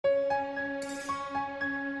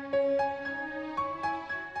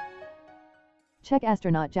Czech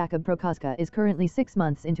astronaut Jakub Procházka is currently 6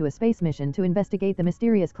 months into a space mission to investigate the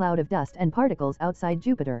mysterious cloud of dust and particles outside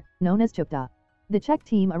Jupiter, known as Chukda. The Czech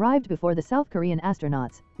team arrived before the South Korean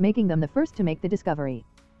astronauts, making them the first to make the discovery.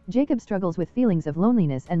 Jakub struggles with feelings of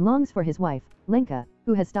loneliness and longs for his wife, Lenka,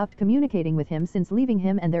 who has stopped communicating with him since leaving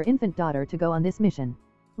him and their infant daughter to go on this mission.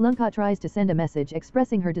 Lenka tries to send a message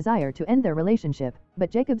expressing her desire to end their relationship, but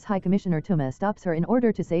Jakub's High Commissioner Tuma stops her in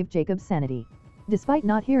order to save Jakub's sanity. Despite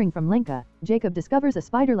not hearing from Lenka, Jakub discovers a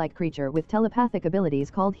spider-like creature with telepathic abilities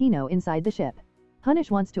called Hino inside the ship. Hunish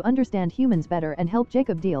wants to understand humans better and help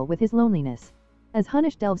Jakub deal with his loneliness. As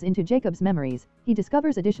Hunish delves into Jakub's memories, he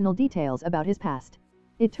discovers additional details about his past.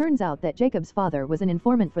 It turns out that Jakub's father was an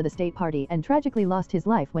informant for the state party and tragically lost his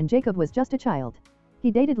life when Jakub was just a child.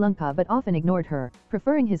 He dated Lenka but often ignored her,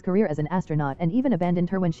 preferring his career as an astronaut, and even abandoned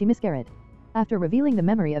her when she miscarried. After revealing the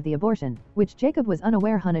memory of the abortion, which Jakub was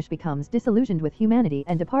unaware, Hunish becomes disillusioned with humanity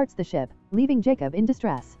and departs the ship, leaving Jakub in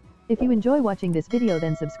distress. If you enjoy watching this video,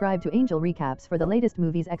 then subscribe to Angel Recaps for the latest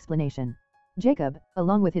movies explanation. Jakub,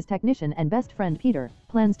 along with his technician and best friend Peter,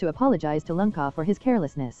 plans to apologize to Lenka for his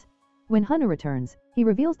carelessness. When Hunu returns, he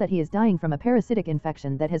reveals that he is dying from a parasitic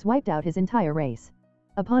infection that has wiped out his entire race.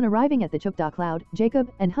 Upon arriving at the Chukda cloud, Jakub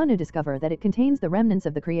and Hunu discover that it contains the remnants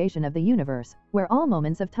of the creation of the universe, where all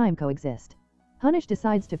moments of time coexist. Hunish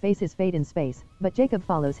decides to face his fate in space, but Jakub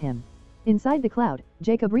follows him. Inside the cloud,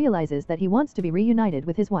 Jakub realizes that he wants to be reunited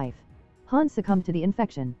with his wife. Hans succumbed to the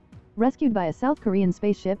infection. Rescued by a South Korean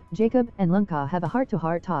spaceship, Jakub and Lenka have a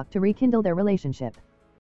heart-to-heart talk to rekindle their relationship.